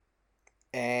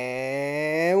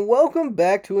And welcome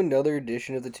back to another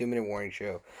edition of the 2 Minute Warning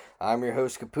Show. I'm your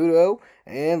host Caputo,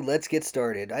 and let's get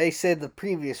started. I said the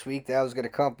previous week that I was going to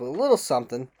come up with a little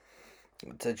something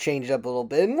to change it up a little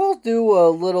bit, and we'll do a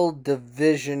little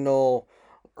divisional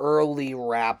early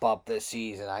wrap up this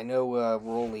season. I know we're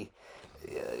only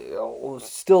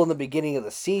still in the beginning of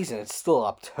the season. It's still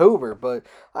October, but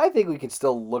I think we can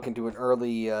still look into an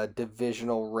early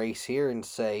divisional race here and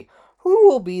say who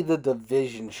will be the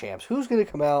division champs? Who's going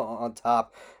to come out on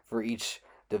top for each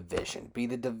division? Be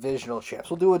the divisional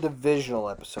champs. We'll do a divisional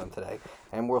episode today,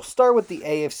 and we'll start with the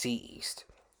AFC East.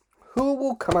 Who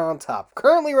will come out on top?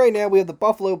 Currently, right now, we have the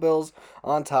Buffalo Bills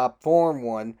on top,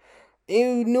 4-1.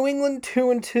 New England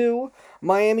 2-2,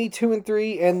 Miami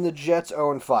 2-3, and the Jets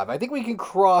 0-5. I think we can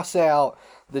cross out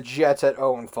the Jets at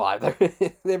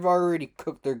 0-5. They've already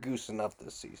cooked their goose enough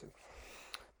this season.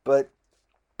 But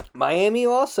Miami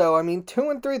also,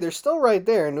 2-3, they're still right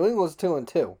there. New England's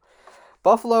 2-2.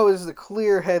 Buffalo is the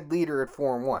clear head leader at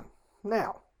 4-1.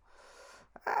 Now,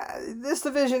 this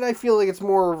division, I feel like it's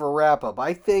more of a wrap up.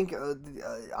 I think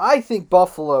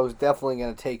Buffalo is definitely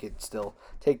going to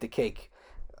take the cake.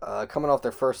 Coming off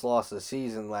their first loss of the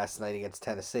season last night against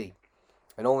Tennessee,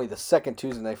 and only the second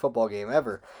Tuesday night football game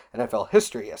ever in NFL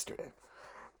history yesterday.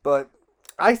 But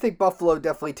I think Buffalo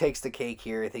definitely takes the cake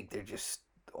here. I think they're just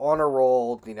on a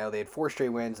roll. They had 4 straight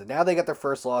wins, and now they got their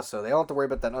first loss, so they don't have to worry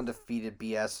about that undefeated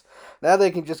BS. Now they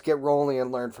can just get rolling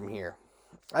and learn from here.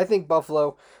 I think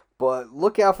Buffalo, but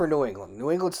look out for New England.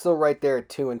 New England's still right there at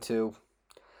 2-2.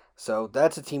 So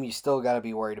that's a team you still got to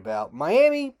be worried about.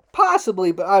 Miami,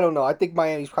 possibly, but I don't know. I think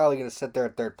Miami's probably going to sit there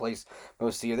at third place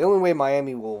most of the year. The only way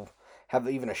Miami will have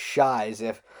even a shot is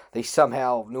if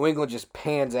New England just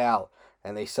pans out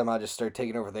and they somehow just start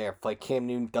taking over there. If like Cam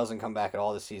Newton doesn't come back at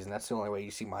all this season, that's the only way you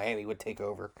see Miami would take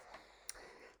over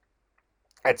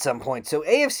at some point. So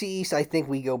AFC East, I think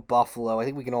we go Buffalo. I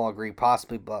think we can all agree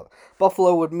possibly, but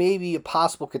Buffalo would maybe a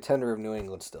possible contender of New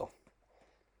England still.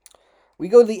 We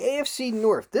go to the AFC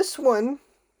North. This one,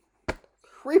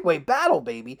 three-way battle,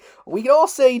 baby. We can all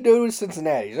say no to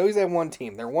Cincinnati. There's always that one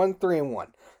team. They're 1-3-1.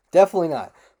 Definitely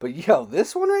not. But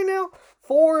this one right now,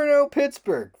 4-0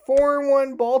 Pittsburgh,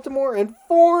 4-1 Baltimore, and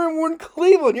 4-1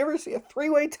 Cleveland. You ever see a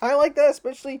three-way tie like that?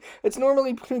 Especially it's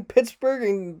normally between Pittsburgh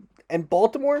and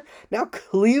Baltimore. Now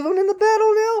Cleveland in the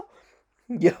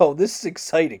battle now. This is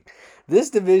exciting.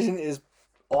 This division is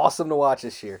awesome to watch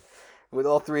this year, with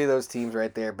all three of those teams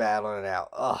right there battling it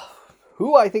out.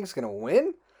 Who I think is going to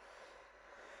win?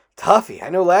 Toughie. I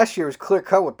know last year was clear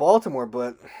cut with Baltimore,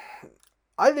 but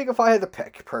I think if I had to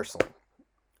pick personally,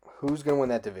 who's going to win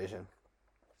that division?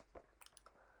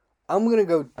 I'm going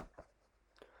to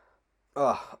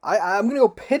go. I'm going to go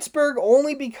Pittsburgh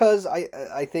only because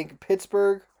I think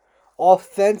Pittsburgh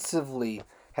offensively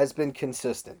has been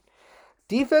consistent.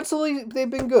 Defensively, they've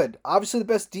been good. Obviously, the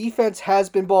best defense has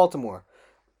been Baltimore,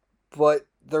 but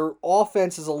their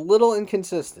offense is a little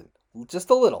inconsistent, just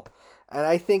a little. And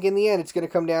I think in the end, it's going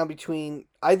to come down between.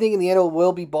 I think in the end, it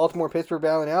will be Baltimore, Pittsburgh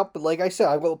battling out. But like I said,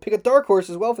 I will pick a dark horse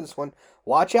as well for this one.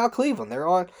 Watch out, Cleveland.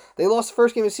 They lost the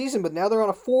first game of the season, but now they're on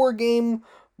a 4-game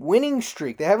winning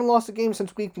streak. They haven't lost a game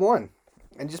since week 1,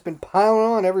 and just been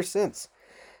piling on ever since.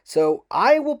 So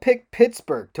I will pick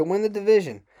Pittsburgh to win the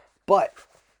division, but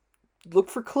look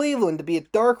for Cleveland to be a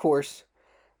dark horse.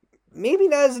 Maybe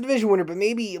not as a division winner, but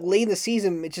maybe late in the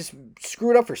season it just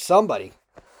screwed up for somebody.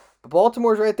 But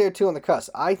Baltimore's right there too on the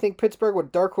cusp. I think Pittsburgh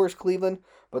would dark horse Cleveland,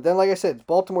 but then like I said,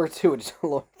 Baltimore too. It's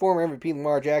former MVP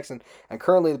Lamar Jackson and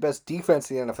currently the best defense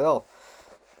in the NFL.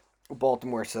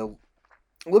 Baltimore. So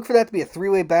look for that to be a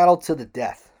three-way battle to the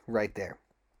death right there.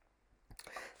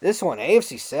 This one,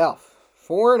 AFC South,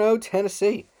 4-0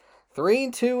 Tennessee,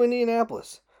 3-2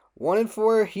 Indianapolis.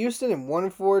 1-4 Houston and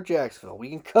 1-4 Jacksonville. We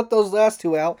can cut those last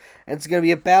two out, and it's going to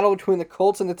be a battle between the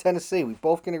Colts and the Tennessee. We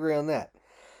both can agree on that.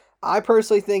 I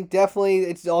personally think definitely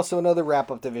it's also another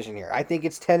wrap-up division here. I think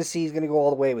it's Tennessee's going to go all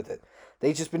the way with it.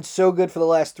 They've just been so good for the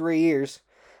last 3 years.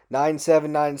 9-7,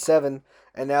 9-7,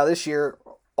 and now this year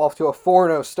off to a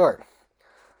 4-0 start.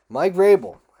 Mike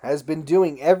Vrabel has been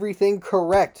doing everything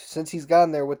correct since he's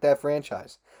gotten there with that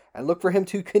franchise. And look for him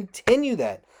to continue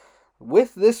that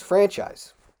with this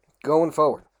franchise going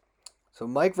forward. So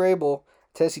Mike Vrabel,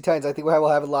 Tennessee Titans, I think we'll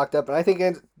have it locked up. And I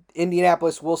think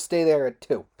Indianapolis will stay there at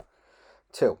 2.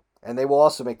 And they will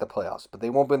also make the playoffs, but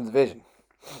they won't win the division.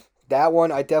 That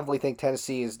one, I definitely think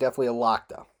Tennessee is definitely a lock,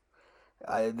 though.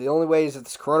 The only way is that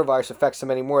this coronavirus affects them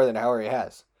any more than how he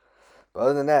has. But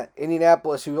other than that,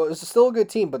 Indianapolis, who is still a good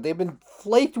team, but they've been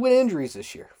flaked with injuries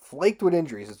this year. Flaked with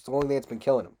injuries. It's the only thing that's been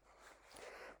killing them.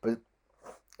 But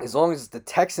as long as the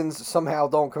Texans somehow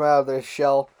don't come out of their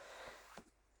shell,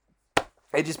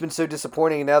 It's just been so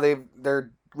disappointing. And now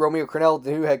they're Romeo Crennel,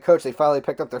 the new head coach. They finally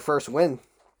picked up their first win.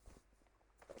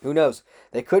 Who knows?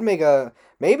 They could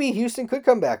maybe Houston could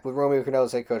come back with Romeo Crennel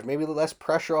as head coach. Maybe less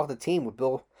pressure off the team with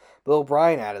Bill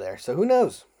O'Brien out of there. So who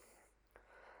knows?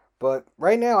 But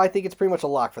right now, I think it's pretty much a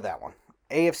lock for that one.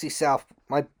 AFC South,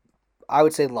 I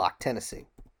would say lock Tennessee.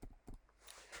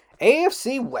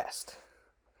 AFC West,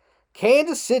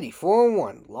 Kansas City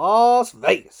 4-1, Las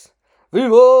Vegas.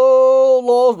 Viva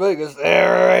Las Vegas!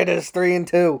 There it is,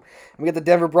 3-2. We got the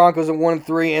Denver Broncos at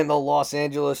 1-3, and the Los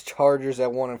Angeles Chargers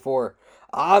at 1-4.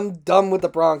 I'm done with the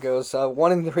Broncos.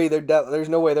 1-3, there's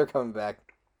no way they're coming back.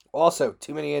 Also,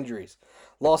 too many injuries.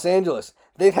 Los Angeles,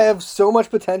 they have so much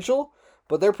potential,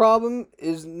 but their problem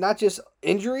is not just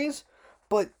injuries,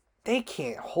 but they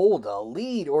can't hold a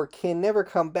lead or can never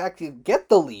come back to get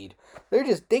the lead.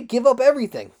 They give up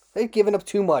everything. They've given up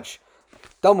too much.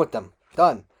 Done with them.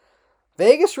 Done.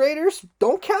 Vegas Raiders,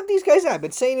 don't count these guys out. I've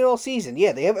been saying it all season.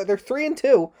 Yeah, they're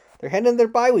 3-2. They're heading into their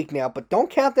bye week now, but don't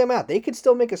count them out. They could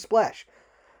still make a splash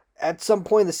at some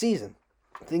point in the season.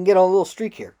 They can get on a little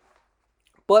streak here.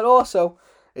 But also,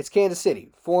 it's Kansas City,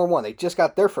 4-1. They just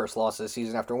got their first loss this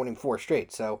season after winning 4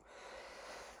 straight. So,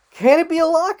 can it be a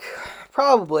lock?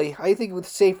 Probably. I think with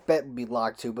safe bet would be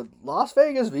locked too. But Las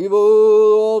Vegas, Viva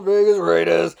Las Vegas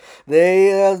Raiders,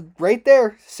 they right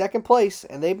there, second place,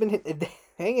 and they've been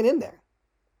hanging in there.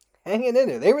 Hanging in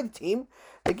there. They were the team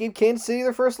that gave Kansas City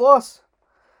their first loss.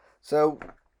 So,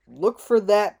 look for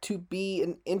that to be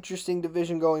an interesting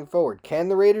division going forward. Can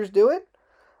the Raiders do it?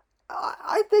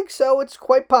 I think so. It's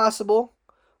quite possible.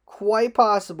 Quite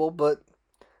possible, but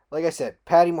like I said,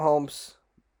 Patty Mahomes,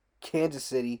 Kansas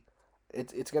City,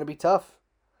 it's going to be tough.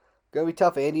 Going to be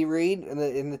tough. Andy Reid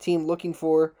and the team looking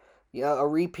for a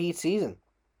repeat season.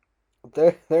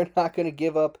 They're not going to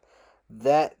give up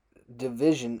that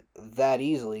division that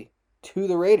easily to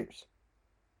the Raiders.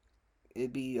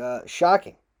 It'd be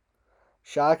shocking.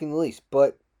 Shocking the least.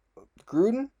 But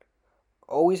Gruden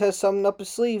always has something up his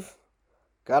sleeve.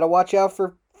 Got to watch out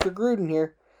for Gruden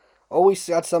here. Always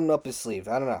got something up his sleeve.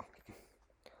 I don't know.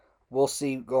 We'll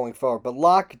see going forward. But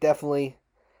lock, definitely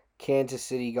Kansas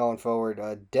City going forward.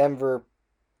 Denver,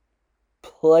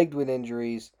 plagued with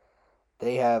injuries.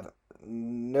 They have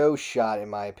no shot, in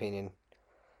my opinion,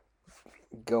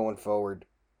 going forward.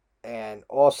 And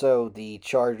also, the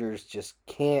Chargers just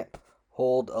can't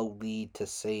hold a lead to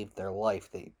save their life.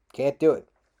 They can't do it.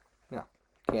 No,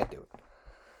 can't do it.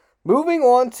 Moving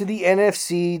on to the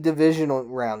NFC divisional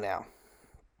round now.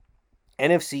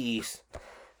 NFC East.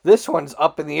 This one's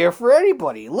up in the air for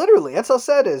anybody. Literally, that's how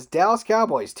sad it is. Dallas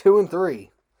Cowboys 2-3.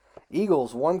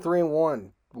 Eagles 1-3-1.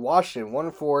 Washington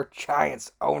 1-4.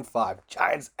 Giants 0-5.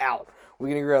 Giants out. We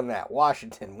can agree on that.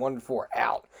 Washington 1-4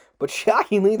 out. But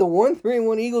shockingly, the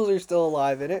 1-3-1 Eagles are still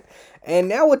alive in it. And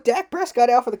now with Dak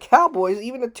Prescott out for the Cowboys,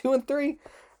 even at 2-3,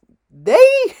 they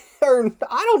are.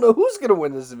 I don't know who's going to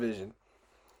win this division.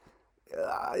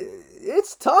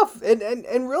 It's tough,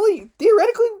 and really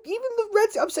theoretically, even the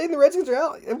Reds. I'm saying the Redskins are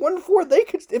out at 1-4. They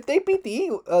could, if they beat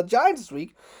the Giants this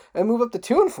week and move up to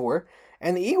 2-4,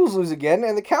 and the Eagles lose again,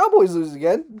 and the Cowboys lose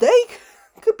again, they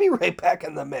could be right back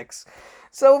in the mix.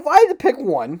 So if I had to pick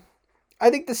one, I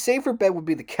think the safer bet would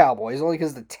be the Cowboys, only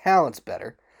because the talent's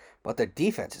better, but their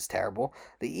defense is terrible.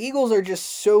 The Eagles are just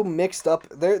so mixed up.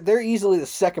 They're easily the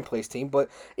second place team, but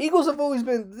Eagles have always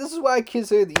been. This is why I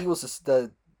consider the Eagles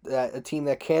a team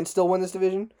that can still win this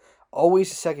division.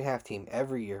 Always a second half team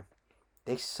every year.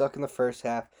 They suck in the first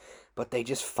half, but they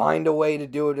just find a way to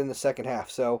do it in the second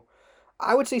half. So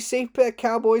I would say safe bet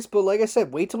Cowboys, but like I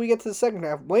said, wait till we get to the second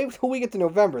half. Wait till we get to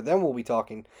November, then we'll be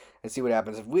talking and see what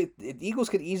happens. If the Eagles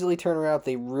could easily turn around if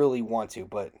they really want to,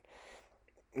 but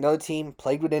another team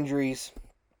plagued with injuries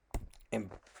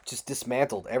and just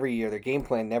dismantled every year. Their game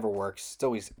plan never works.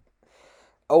 It's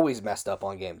always messed up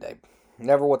on game day.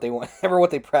 Never what they want, never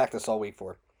what they practice all week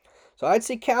for. So I'd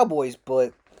say Cowboys,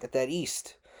 but at that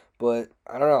East. But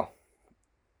I don't know.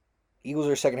 Eagles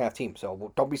are a second half team,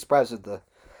 so don't be surprised if the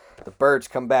Birds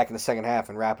come back in the second half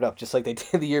and wrap it up just like they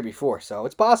did the year before. So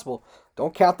it's possible.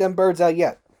 Don't count them Birds out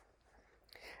yet.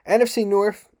 NFC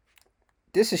North.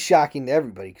 This is shocking to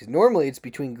everybody because normally it's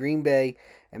between Green Bay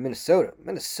and Minnesota.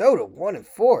 Minnesota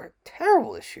 1-4,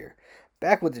 terrible this year.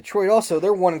 Back with Detroit also,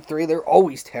 they're 1-3. They're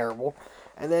always terrible.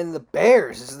 And then the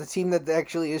Bears is the team that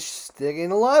actually is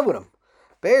sticking alive with them.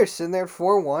 Bears sitting there at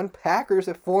 4-1. Packers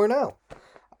at 4-0.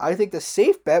 I think the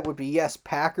safe bet would be, yes,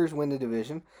 Packers win the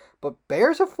division. But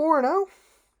Bears at 4-0?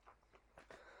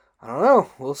 I don't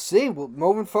know. We'll see.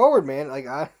 Moving forward, man.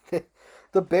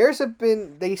 The Bears have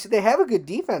been... They have a good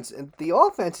defense. And the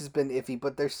offense has been iffy.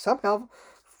 But they're somehow,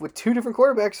 with two different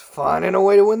quarterbacks, finding a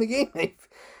way to win the game.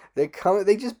 They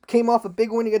just came off a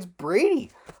big win against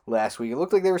Brady last week. It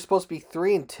looked like they were supposed to be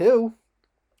 3-2,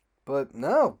 but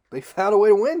no, they found a way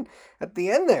to win at the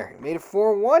end there. Made it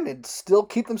 4-1 and still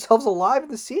keep themselves alive in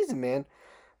the season, man.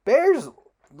 Bears,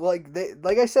 like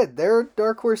I said, they're a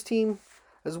dark horse team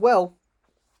as well.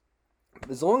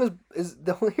 As long as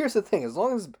here's the thing, as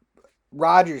long as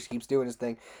Rodgers keeps doing his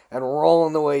thing and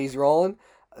rolling the way he's rolling,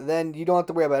 then you don't have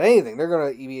to worry about anything. They're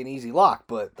gonna be an easy lock.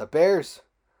 But the Bears,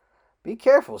 be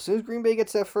careful. As soon as Green Bay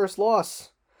gets that first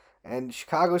loss, and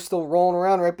Chicago's still rolling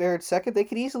around right there at second, they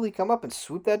could easily come up and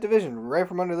swoop that division right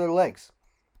from under their legs.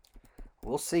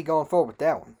 We'll see going forward with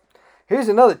that one. Here's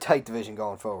another tight division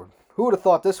going forward. Who would have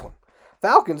thought this one?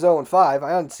 Falcons 0-5.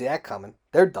 I didn't see that coming.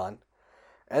 They're done.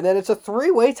 And then it's a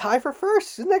three-way tie for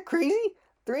first. Isn't that crazy?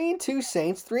 3-2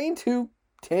 Saints, 3-2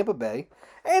 Tampa Bay,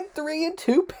 and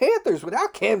 3-2 Panthers.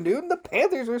 Without Cam Newton, the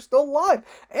Panthers are still alive.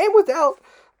 And without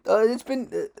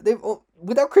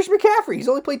without Christian McCaffrey. He's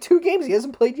only played 2 games. He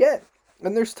hasn't played yet,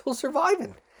 and they're still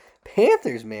surviving.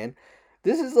 Panthers, man.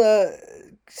 This is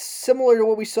similar to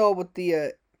what we saw with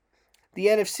the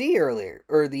NFC earlier,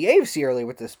 or the AFC earlier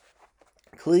with this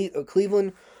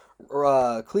Cleveland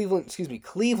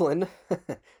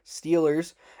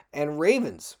Steelers and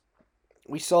Ravens.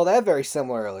 We saw that very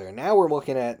similar earlier. Now we're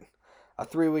looking at a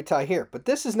 3-way tie here. But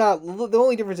this is not, the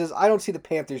only difference is I don't see the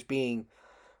Panthers being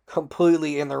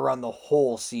completely in the run the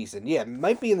whole season. Yeah, it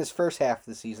might be in this first half of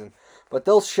the season, but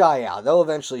they'll shy out. They'll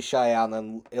eventually shy out, and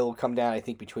then it'll come down, I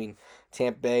think, between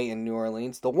Tampa Bay and New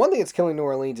Orleans. The one thing that's killing New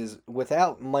Orleans is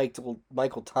without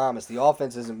Michael Thomas, the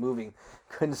offense isn't moving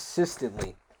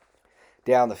consistently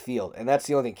down the field, and that's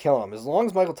the only thing killing them. As long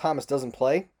as Michael Thomas doesn't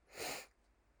play,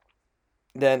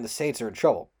 then the Saints are in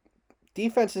trouble.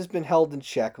 Defense has been held in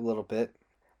check a little bit.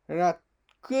 They're not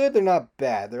good, they're not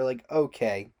bad. They're like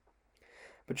okay.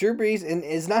 But Drew Brees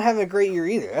is not having a great year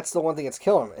either. That's the one thing that's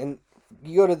killing him. And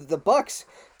you go to the Bucs,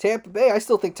 Tampa Bay, I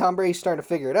still think Tom Brady's starting to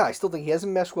figure it out. I still think he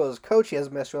hasn't meshed well with his coach. He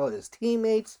hasn't meshed well with his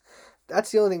teammates.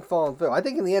 That's the only thing falling through. I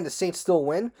think in the end the Saints still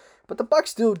win, but the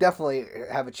Bucs do definitely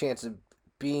have a chance of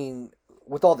being,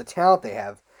 with all the talent they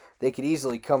have, they could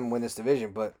easily come and win this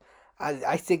division. But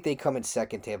I think they come in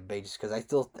second, Tampa Bay, just because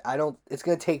I don't. It's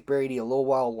going to take Brady a little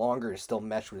while longer to still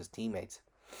mesh with his teammates.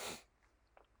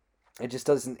 It just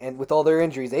doesn't, and with all their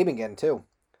injuries they've been getting too,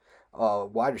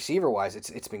 wide receiver wise,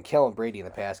 it's been killing Brady in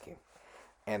the pass game,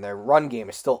 and their run game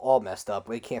is still all messed up.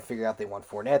 They can't figure out they want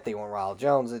Fournette, they want Ronald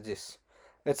Jones.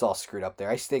 It's all screwed up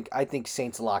there. I think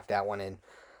Saints locked that one in,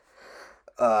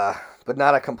 but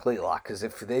not a complete lock, because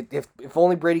if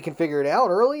only Brady can figure it out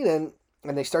early, then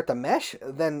and they start to mesh,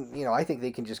 then I think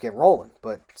they can just get rolling.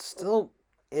 But still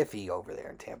iffy over there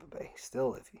in Tampa Bay,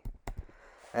 still iffy.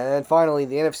 And then finally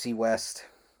the NFC West.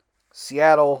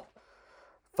 Seattle,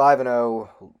 5-0.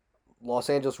 Los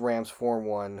Angeles Rams,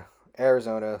 4-1.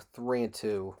 Arizona,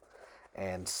 3-2.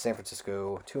 And San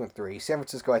Francisco, 2-3. San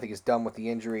Francisco, I think, is done with the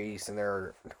injuries, and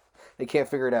they can't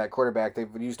figure it out at quarterback. They've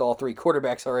used all 3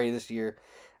 quarterbacks already this year.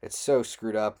 It's so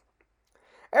screwed up.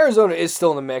 Arizona is still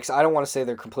in the mix. I don't want to say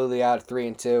they're completely out at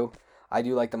 3-2. I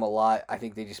do like them a lot. I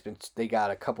think they got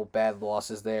a couple bad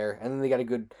losses there, and then they got a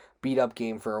good beat up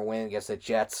game for a win against the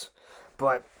Jets.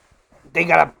 But they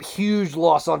got a huge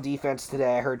loss on defense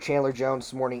today. I heard Chandler Jones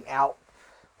this morning out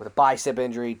with a bicep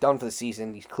injury, done for the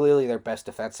season. He's clearly their best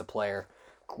defensive player,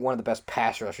 one of the best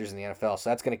pass rushers in the NFL, so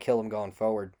that's going to kill him going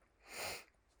forward.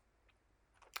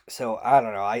 So, I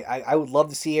don't know. I would love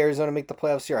to see Arizona make the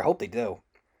playoffs here. I hope they do.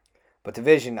 But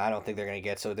division, I don't think they're going to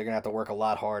get, so they're going to have to work a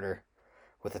lot harder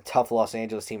with a tough Los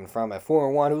Angeles team in front of them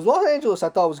at 4-1. Who's Los Angeles I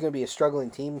thought was going to be a struggling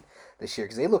team this year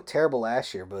because they looked terrible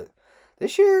last year, but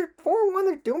this year, 4-1,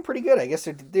 they're doing pretty good. I guess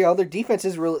their defense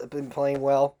has really been playing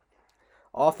well.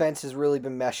 Offense has really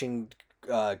been meshing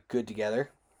good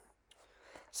together.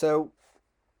 So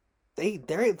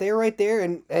they're right there,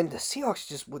 and the Seahawks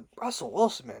just with Russell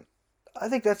Wilson, man. I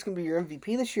think that's going to be your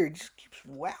MVP this year. He just keeps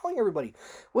wowing everybody.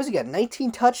 What's he got,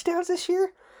 19 touchdowns this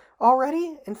year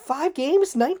already? In 5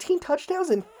 games? 19 touchdowns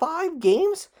in 5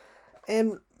 games?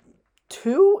 And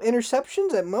 2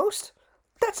 interceptions at most?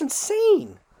 That's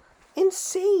insane.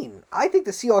 Insane. I think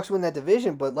the Seahawks win that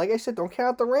division, but like I said, don't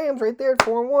count the Rams right there at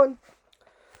 4-1.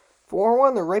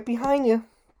 4-1, they're right behind you.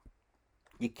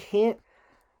 You can't.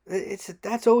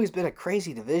 That's always been a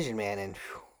crazy division, man,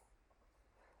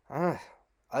 and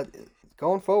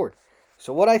going forward.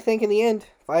 So what I think in the end,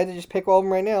 if I had to just pick all of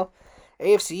them right now,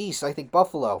 AFC East, I think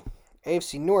Buffalo.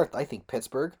 AFC North, I think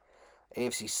Pittsburgh.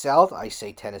 AFC South, I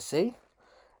say Tennessee.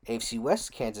 AFC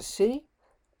West, Kansas City.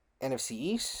 NFC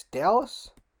East, Dallas.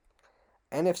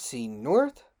 NFC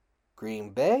North,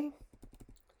 Green Bay.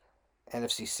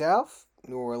 NFC South,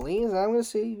 New Orleans. I'm going to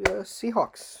see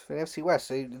Seahawks for the NFC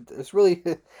West. It's really,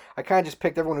 I kind of just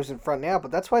picked everyone who's in front now,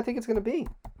 but that's what I think it's going to be.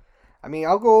 I mean,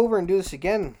 I'll go over and do this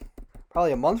again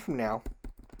probably a month from now,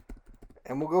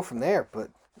 and we'll go from there. But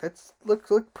that's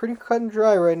look pretty cut and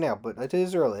dry right now. But it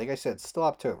is early. Like I said, it's still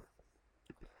October.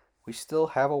 We still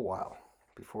have a while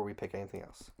before we pick anything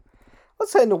else.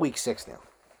 Let's head into Week 6 now.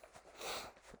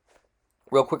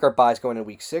 Real quick, our bye's going into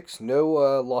Week 6. No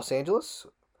Los Angeles.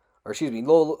 Or excuse me,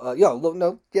 no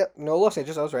Los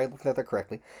Angeles. I was right, looking at that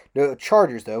correctly. No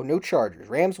Chargers though, no Chargers.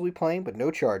 Rams will be playing, but no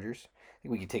Chargers. I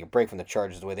think we could take a break from the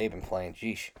Chargers the way they've been playing.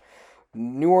 Jeesh.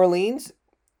 New Orleans,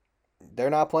 they're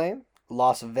not playing.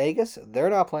 Las Vegas, they're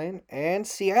not playing, and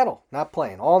Seattle not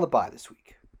playing. All on the bye this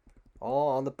week. All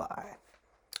on the bye.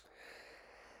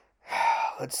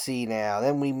 Let's see now.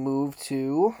 Then we move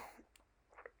to.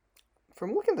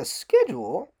 From looking at the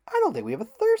schedule, I don't think we have a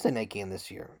Thursday night game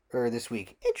this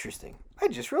week. Interesting. I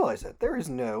just realized that there is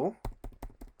no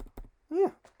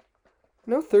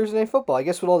Thursday night football. I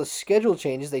guess with all the schedule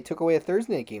changes, they took away a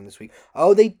Thursday night game this week.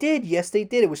 Oh, they did. Yes, they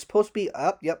did. It was supposed to be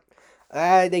up. Yep.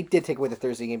 They did take away the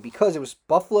Thursday game because it was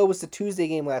Buffalo was the Tuesday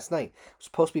game last night. It was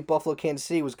supposed to be Buffalo, Kansas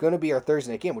City. It was going to be our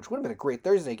Thursday night game, which would have been a great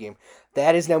Thursday night game.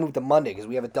 That is now moved to Monday because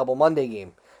we have a double Monday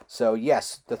game. So,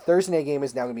 yes, the Thursday night game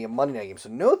is now going to be a Monday night game. So,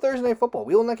 no Thursday night football.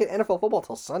 We will not get NFL football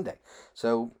until Sunday.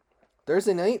 So,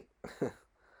 Thursday night,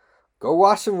 go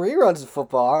watch some reruns of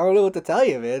football. I don't know what to tell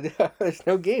you, man. There's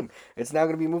no game. It's now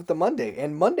going to be moved to Monday.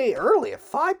 And Monday early at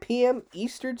 5 p.m.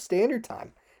 Eastern Standard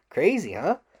Time. Crazy,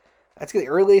 huh? That's the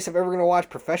earliest I'm ever going to watch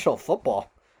professional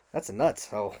football. That's nuts.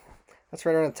 So, that's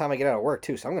right around the time I get out of work,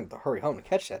 too. So, I'm going to hurry home to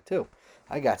catch that, too.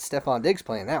 I got Stephon Diggs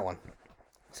playing that one.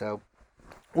 So,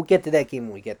 we'll get to that game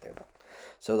when we get there, though.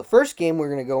 So the first game we're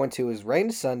going to go into is right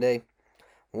into Sunday,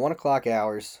 1 o'clock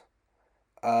hours.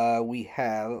 We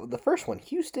have the first one,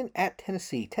 Houston at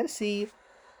Tennessee. Tennessee,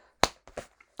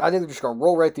 I think they're just going to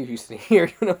roll right through Houston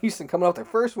here. Houston coming off their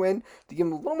first win to give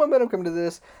them a little momentum coming to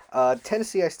this.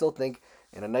 Tennessee, I still think,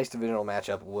 in a nice divisional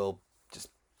matchup, will just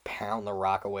pound the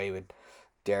rock away with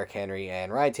Derrick Henry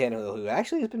and Ryan Tannehill, who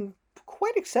actually has been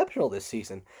quite exceptional this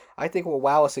season. I think will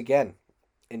wow us again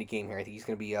in the game here. I think he's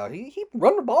going to be he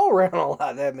run the ball around a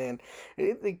lot, that man.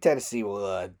 I think Tennessee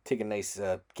will take a nice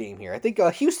game here. I think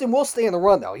Houston will stay in the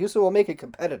run, though. Houston will make it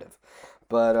competitive.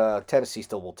 But Tennessee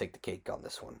still will take the cake on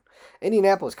this one.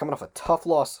 Indianapolis coming off a tough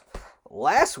loss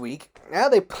last week. Now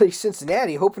they play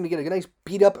Cincinnati, hoping to get a nice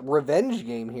beat-up revenge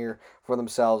game here for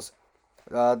themselves.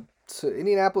 So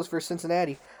Indianapolis versus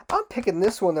Cincinnati. I'm picking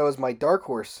this one, though, as my dark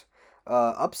horse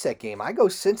upset game. I go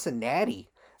Cincinnati.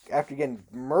 After getting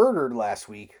murdered last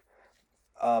week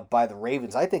by the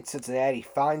Ravens, I think Cincinnati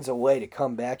finds a way to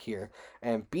come back here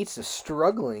and beats the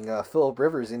struggling Phillip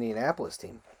Rivers Indianapolis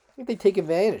team. I think they take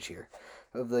advantage here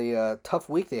of the tough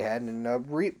week they had and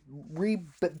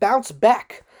bounce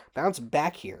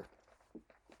back here.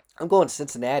 I'm going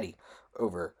Cincinnati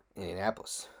over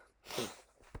Indianapolis.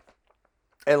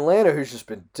 Atlanta, who's just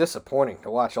been disappointing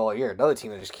to watch all year. Another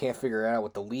team that just can't figure it out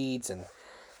with the leads and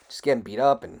just getting beat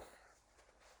up and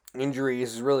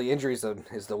injuries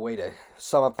is the way to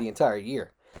sum up the entire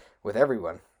year with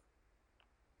everyone.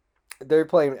 They're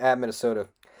playing at Minnesota.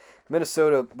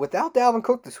 Minnesota without Dalvin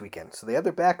Cook this weekend, so they have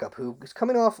their backup who is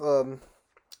coming off a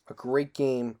great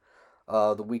game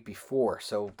the week before.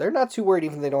 So they're not too worried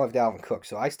even if they don't have Dalvin Cook.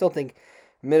 So I still think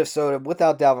Minnesota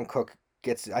without Dalvin Cook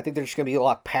I think they're just going to be a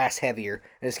lot pass heavier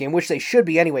in this game, which they should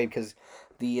be anyway because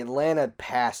the Atlanta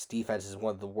pass defense is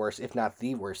one of the worst, if not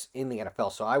the worst, in the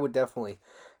NFL. So I would definitely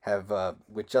have,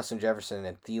 with Justin Jefferson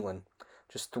and Thielen,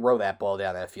 just throw that ball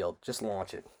down that field. Just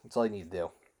launch it. That's all you need to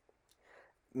do.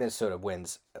 Minnesota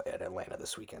wins at Atlanta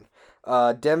this weekend.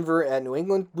 Denver at New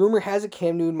England. Rumor has it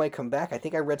Cam Newton might come back. I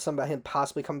think I read something about him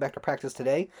possibly coming back to practice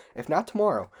today, if not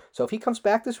tomorrow. So if he comes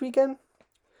back this weekend,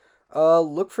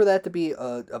 look for that to be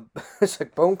it's a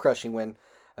bone-crushing win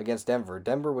against Denver.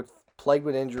 Denver was plagued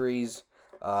with injuries,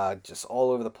 just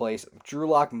all over the place. Drew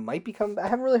Lock might be coming back. I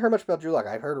haven't really heard much about Drew Lock.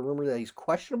 I've heard a rumor that he's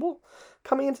questionable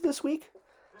coming into this week.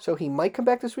 So he might come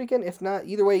back this weekend. If not,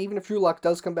 either way, even if Drew Lock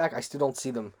does come back, I still don't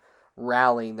see them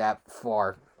rallying that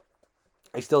far.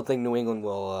 I still think New England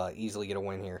will easily get a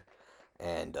win here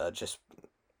and just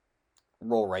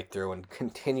roll right through and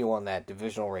continue on that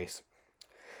divisional race.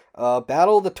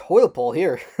 Battle of the toilet bowl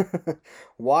here.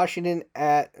 Washington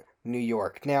at New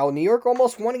York. Now, New York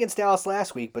almost won against Dallas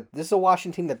last week, but this is a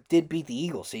Washington team that did beat the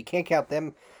Eagles, so you can't count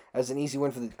them as an easy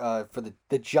win for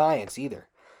the Giants either.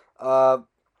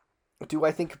 Do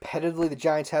I think competitively the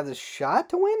Giants have the shot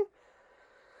to win?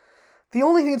 The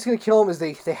only thing that's going to kill them is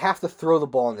they have to throw the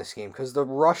ball in this game because the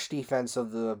rush defense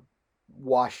of the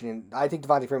Washington. I think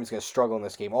Devontae Freeman's going to struggle in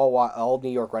this game. All New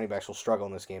York running backs will struggle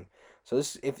in this game. So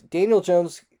if Daniel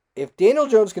Jones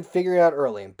can figure it out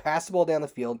early and pass the ball down the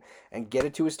field and get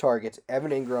it to his targets,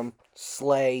 Evan Ingram,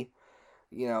 Slay,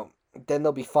 then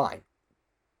they'll be fine.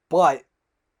 But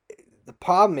the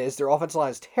problem is their offensive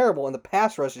line is terrible, and the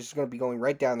pass rush is just going to be going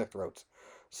right down their throats.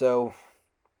 So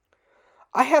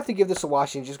I have to give this to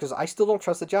Washington just because I still don't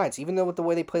trust the Giants, even though with the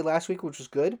way they played last week, which was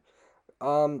good.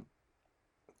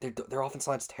 Their offensive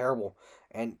line's terrible,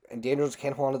 and Daniels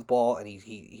can't hold on to the ball, and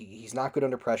he's not good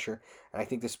under pressure. And I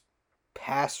think this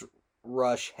pass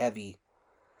rush heavy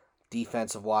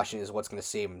defense of Washington is what's going to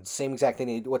save them. The same exact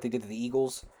thing what they did to the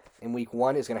Eagles in Week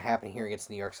 1 is going to happen here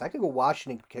against New York. So I could go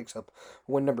Washington kicks up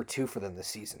win number 2 for them this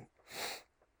season.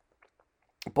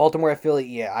 Baltimore at Philly,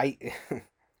 yeah,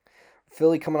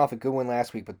 Philly coming off a good win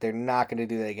last week, but they're not going to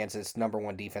do that against this number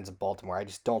 1 defense of Baltimore. I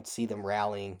just don't see them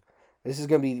rallying. This is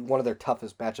going to be one of their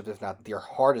toughest matchups, if not their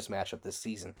hardest matchup this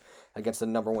season against the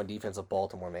number 1 defense of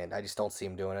Baltimore, man. I just don't see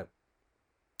them doing it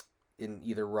in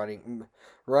either running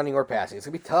or passing. It's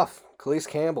going to be tough. Calais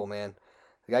Campbell, man.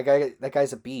 That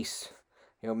guy's a beast.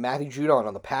 Matthew Judon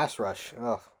on the pass rush.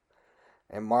 Ugh.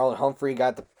 And Marlon Humphrey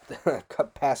got the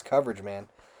pass coverage, man.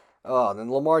 Oh, and then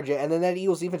and then that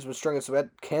Eagles defense was struggling. So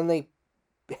can they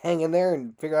hang in there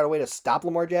and figure out a way to stop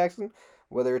Lamar Jackson,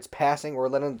 whether it's passing or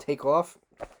letting him take off?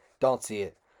 Don't see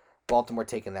it. Baltimore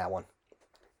taking that one.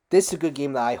 This is a good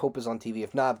game that I hope is on TV.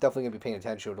 If not, I'm definitely going to be paying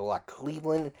attention to it a lot.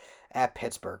 Cleveland at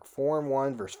Pittsburgh.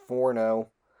 4-1 versus 4-0.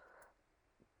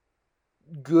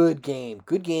 Good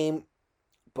game.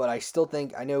 But I still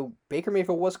think, I know Baker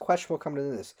Mayfield was questionable coming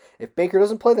into this. If Baker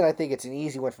doesn't play, then I think it's an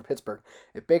easy win for Pittsburgh.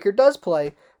 If Baker does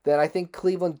play, then I think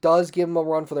Cleveland does give them a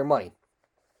run for their money.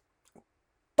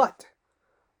 But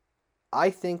I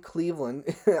think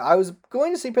Cleveland, I was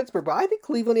going to say Pittsburgh, but I think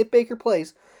Cleveland, if Baker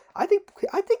plays, I think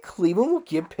Cleveland will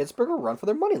give Pittsburgh a run for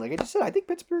their money. Like I just said, I think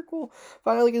Pittsburgh will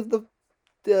finally get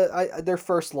their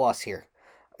first loss here.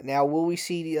 Now, will we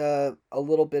see a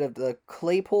little bit of the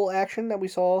Claypool action that we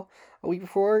saw a week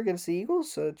before against the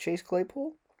Eagles? Chase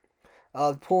Claypool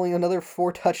pulling another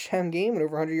 4-touchdown game and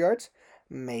over 100 yards?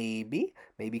 Maybe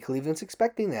Cleveland's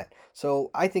expecting that.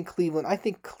 So I think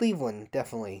Cleveland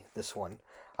definitely this one.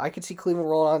 I could see Cleveland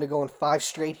rolling on to going 5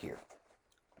 straight here.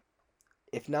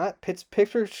 If not,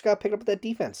 Pittsburgh just got to pick up with that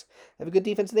defense. They have a good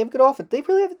defense. They have a good offense. They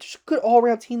really have a good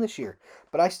all-around team this year.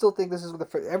 But I still think this is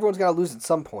everyone's got to lose at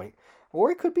some point. Or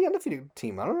it could be an undefeated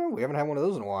team. I don't know. We haven't had one of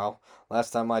those in a while.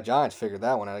 Last time my Giants figured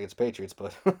that one out against Patriots.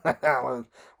 But we're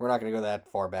not going to go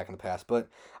that far back in the past. But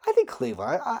I think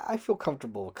Cleveland. I feel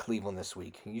comfortable with Cleveland this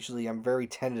week. Usually I'm very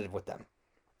tentative with them.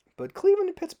 But Cleveland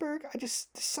and Pittsburgh, there's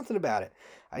something about it.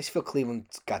 I just feel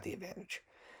Cleveland's got the advantage.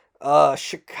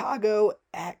 Chicago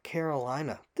at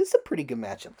Carolina. This is a pretty good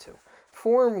matchup too.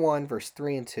 4-1 versus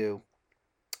 3-2.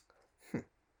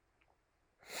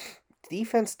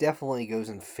 Defense definitely goes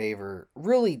in favor.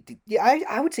 Really, yeah,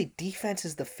 I would say defense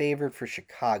is the favorite for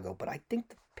Chicago, but I think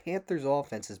the Panthers'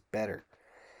 offense is better.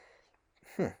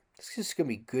 It's just gonna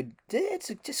be good.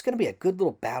 It's just gonna be a good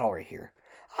little battle right here.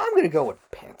 I'm going to go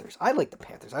with Panthers. I like the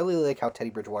Panthers. I really like how Teddy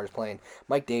Bridgewater's playing.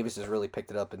 Mike Davis has really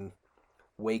picked it up in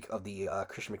wake of the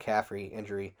Christian McCaffrey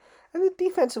injury. And the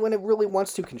defense, when it really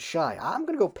wants to, can shine. I'm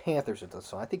going to go Panthers with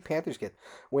this one. I think Panthers get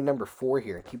win number 4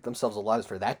 here and keep themselves alive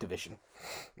for that division.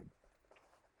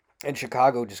 And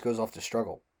Chicago just goes off to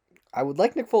struggle. I would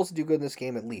like Nick Foles to do good in this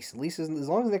game at least. At least as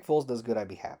long as Nick Foles does good, I'd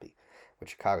be happy with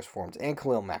Chicago's performance. And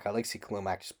Khalil Mack. I like to see Khalil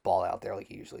Mack just ball out there like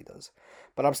he usually does.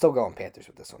 But I'm still going Panthers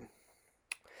with this one.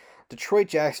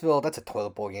 Detroit-Jacksonville, that's a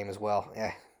toilet bowl game as well.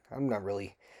 I'm not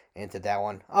really into that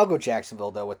one. I'll go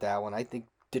Jacksonville, though, with that one. I think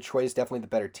Detroit is definitely the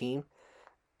better team,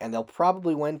 and they'll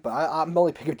probably win, but I'm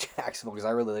only picking Jacksonville because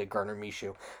I really like Gardner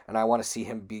Minshew, and I want to see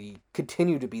him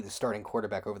continue to be the starting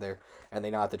quarterback over there, and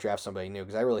they not have to draft somebody new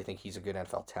because I really think he's a good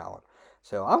NFL talent.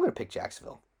 So I'm going to pick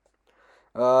Jacksonville.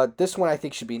 This one I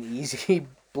think should be an easy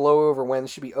blowover win.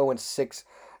 This should be 0-6.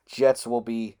 Jets will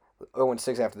be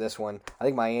 0-6 after this one. I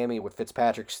think Miami with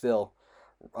Fitzpatrick still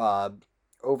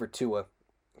over Tua.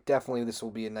 Definitely this will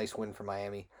be a nice win for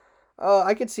Miami.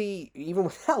 I could see, even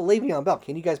without Le'Veon Bell,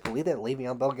 can you guys believe that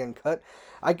Le'Veon Bell getting cut?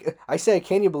 I say,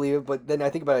 can you believe it, but then I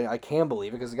think about it, I can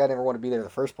believe it, because the guy never wanted to be there in the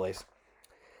first place.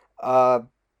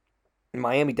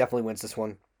 Miami definitely wins this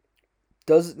one.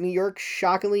 Does New York,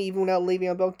 shockingly, even without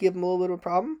Le'Veon Bell, give them a little bit of a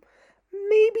problem?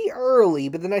 Maybe early,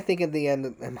 but then I think in the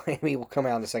end, Miami will come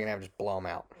out in the second half and just blow them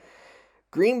out.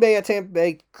 Green Bay at Tampa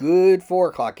Bay, good 4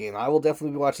 o'clock game. I will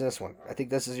definitely be watching this one. I think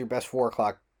this is your best 4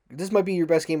 o'clock. This might be your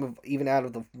best game of even out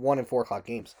of the 1 and 4 o'clock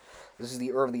games. This is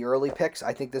the early picks.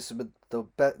 I think this is the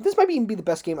best. This might even be the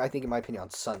best game, I think, in my opinion, on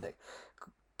Sunday.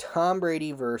 Tom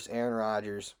Brady versus Aaron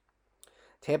Rodgers.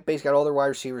 Tampa Bay's got all their wide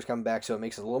receivers coming back, so it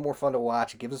makes it a little more fun to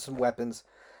watch. It gives us some weapons.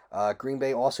 Green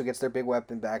Bay also gets their big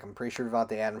weapon back. I'm pretty sure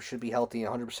Devontae Adams should be healthy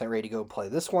and 100% ready to go play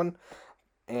this one.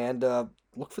 And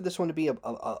look for this one to be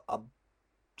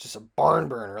just a barn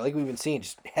burner, like we've been seeing.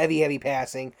 Just heavy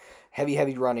passing,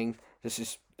 heavy running.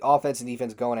 Just offense and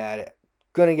defense going at it.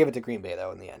 Gonna give it to Green Bay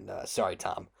though in the end. Sorry,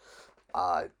 Tom.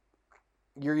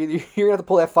 You're gonna have to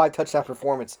pull that 5 touchdown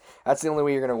performance. That's the only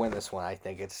way you're gonna win this one. I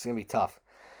think it's gonna be tough.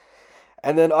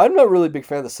 And then I'm not really a big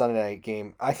fan of the Sunday night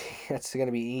game. I think it's going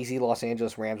to be easy. Los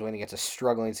Angeles Rams winning against a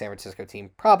struggling San Francisco team.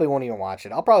 Probably won't even watch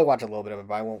it. I'll probably watch a little bit of it,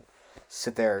 but I won't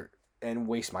sit there and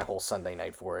waste my whole Sunday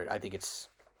night for it. I think it's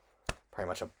pretty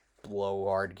much a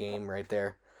blowhard game right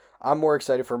there. I'm more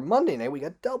excited for Monday night. We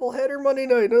got doubleheader Monday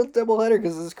night. No doubleheader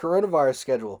because of this coronavirus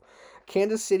schedule.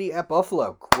 Kansas City at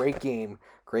Buffalo. Great game.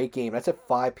 Great game. That's at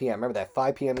 5 p.m. Remember that,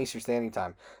 5 p.m. Eastern Standing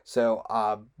Time. So,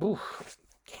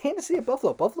 Kansas City at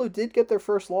Buffalo. Buffalo did get their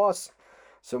first loss,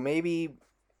 so maybe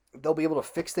they'll be able to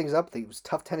fix things up. It was a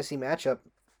tough Tennessee matchup,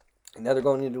 and now they're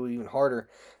going into an even harder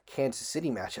Kansas City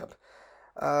matchup.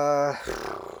 I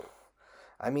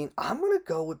mean, I'm gonna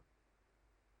go with.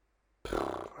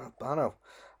 I don't know.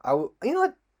 You know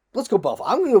what? Let's go Buffalo.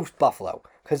 I'm gonna go with Buffalo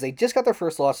because they just got their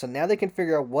first loss, so now they can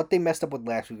figure out what they messed up with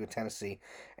last week with Tennessee.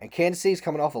 And Kansas City's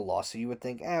coming off a loss, so you would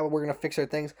think, well, we're gonna fix our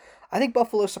things. I think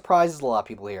Buffalo surprises a lot of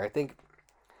people here. I think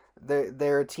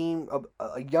they're a team,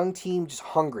 a young team, just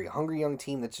hungry young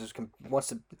team that just wants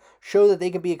to show that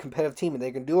they can be a competitive team, and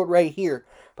they can do it right here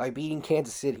by beating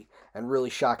Kansas City and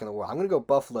really shocking the world. I'm gonna go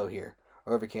Buffalo here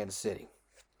over Kansas City.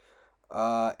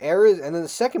 And then the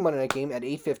second Monday night game at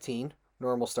 8:15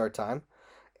 normal start time.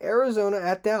 Arizona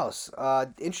at Dallas.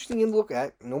 Interesting to look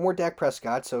at. No more Dak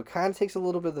Prescott, so it kind of takes a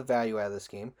little bit of the value out of this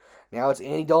game. Now it's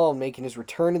Andy Dalton making his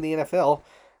return to the NFL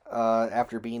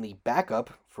after being the backup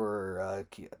for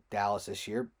Dallas this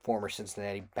year, former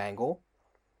Cincinnati Bengal.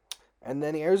 And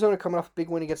then Arizona coming off a big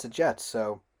win against the Jets.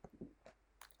 So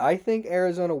I think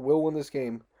Arizona will win this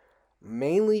game.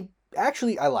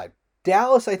 Actually, I lied.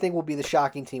 Dallas, I think, will be the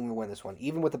shocking team to win this one,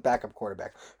 even with the backup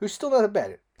quarterback, who's still not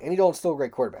bad. Andy Dalton's still a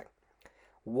great quarterback.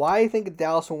 Why I think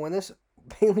Dallas will win this?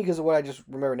 Mainly because of what I just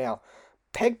remember now.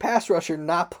 Peg pass rusher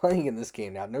not playing in this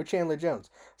game now. No Chandler Jones.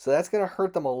 So that's going to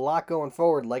hurt them a lot going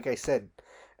forward, like I said.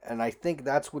 And I think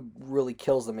that's what really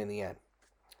kills them in the end.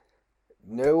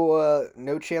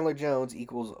 No Chandler Jones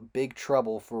equals big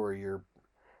trouble for your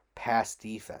pass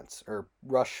defense or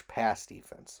rush pass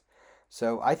defense.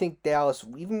 So I think Dallas,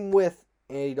 even with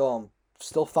Andy Dalton,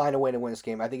 still find a way to win this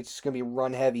game. I think it's just going to be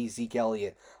run heavy Zeke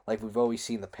Elliott like we've always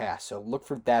seen in the past. So look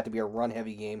for that to be a run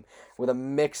heavy game with a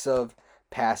mix of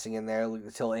passing in there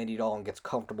until Andy Dalton gets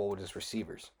comfortable with his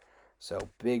receivers. So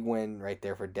big win right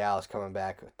there for Dallas coming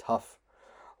back. A tough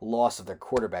loss of their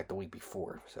quarterback the week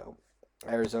before. So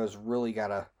Arizona's really got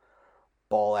to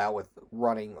ball out with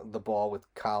running the ball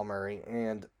with Kyle Murray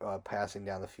and passing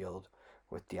down the field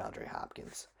with DeAndre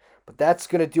Hopkins. But that's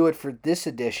going to do it for this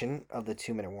edition of the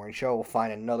 2-Minute Warning Show. We'll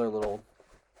find another little...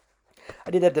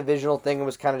 I did that divisional thing. It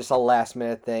was kind of just a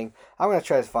last-minute thing. I'm going to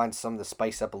try to find some to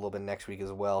spice up a little bit next week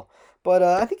as well. But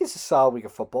I think it's a solid week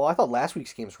of football. I thought last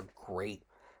week's games were great.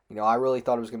 You know, I really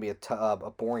thought it was going to be a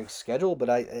boring schedule, but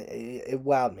it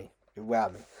wowed me. It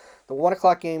wowed me. The 1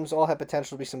 o'clock games all have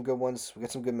potential to be some good ones. We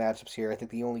got some good matchups here. I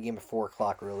think the only game at 4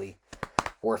 o'clock really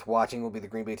worth watching will be the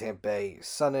Green Bay Tampa Bay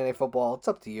Sunday Night Football. It's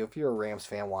up to you. If you're a Rams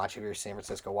fan, watch it. If you're a San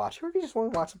Francisco, watch it. Or if you just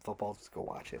want to watch some football, just go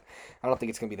watch it. I don't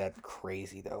think it's going to be that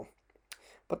crazy, though.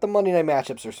 But the Monday night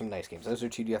matchups are some nice games. Those are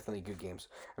two definitely good games.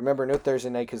 Remember, no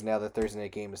Thursday night because now the Thursday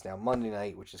night game is now Monday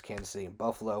night, which is Kansas City and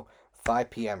Buffalo,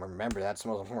 5 p.m. Remember, that's the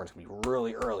most important. It's going to be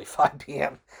really early, 5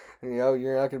 p.m. You know,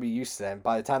 you're not going to be used to that.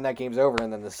 By the time that game's over,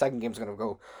 and then the second game's going to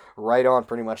go right on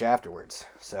pretty much afterwards.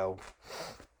 So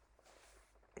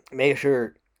make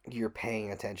sure you're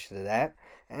paying attention to that.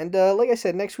 And like I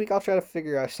said, next week I'll try to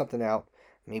figure out something out.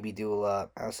 Maybe do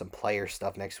some player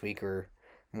stuff next week or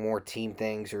more team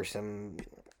things or some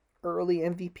early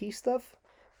MVP stuff.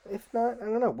 If not, I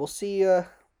don't know. We'll see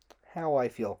how I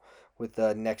feel with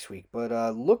next week. But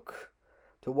look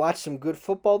to watch some good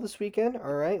football this weekend.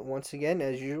 All right. Once again,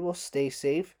 as usual, stay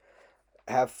safe,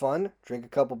 have fun, drink a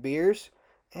couple beers,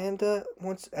 and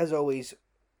as always,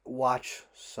 watch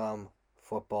some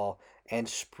football and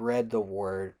spread the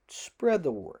word. Spread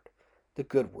the word, the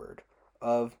good word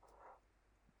of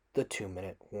the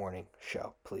 2-Minute Warning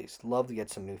Show. Please, love to get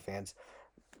some new fans.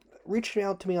 Reach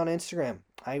out to me on Instagram.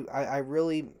 I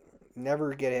really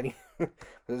never get any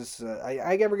because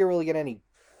I never really get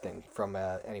anything from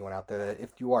anyone out there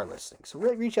if you are listening. So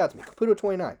reach out to me,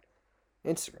 Caputo29,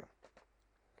 Instagram.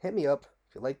 Hit me up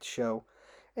if you like the show.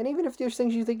 And even if there's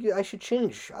things you think I should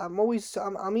change,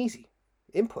 I'm easy.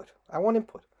 Input. I want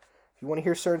input. If you want to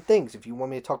hear certain things, if you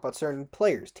want me to talk about certain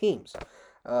players, teams,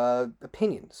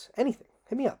 opinions, anything,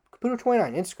 hit me up.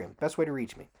 Caputo29, Instagram, best way to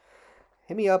reach me.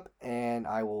 Hit me up and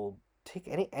I will take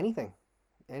anything,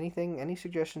 any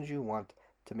suggestions you want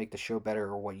to make the show better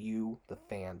or what you, the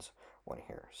fans, want to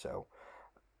hear. So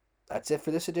that's it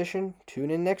for this edition.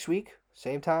 Tune in next week,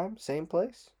 same time, same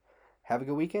place. Have a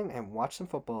good weekend and watch some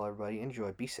football, everybody.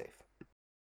 Enjoy. Be safe.